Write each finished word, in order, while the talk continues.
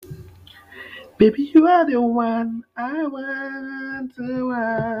Baby, you are the one I want to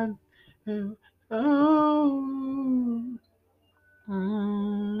want. Oh, oh,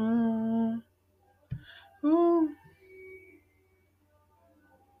 mm, oh,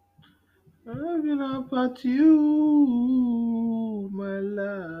 talking about you, my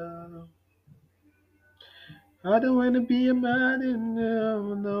love. I don't wanna be a man in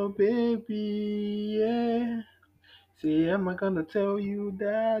no, baby, yeah. See, am I gonna tell you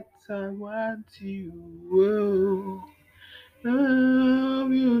that I want you? Oh,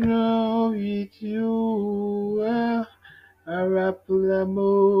 you know it's you. I rap the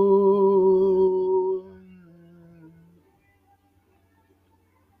moon.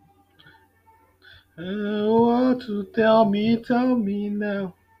 What to tell me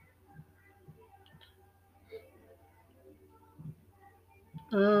now.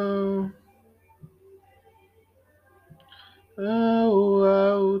 Oh,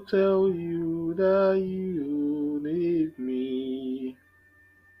 I'll tell you that you need me.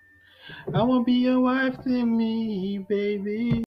 I wanna be your wife to me, baby.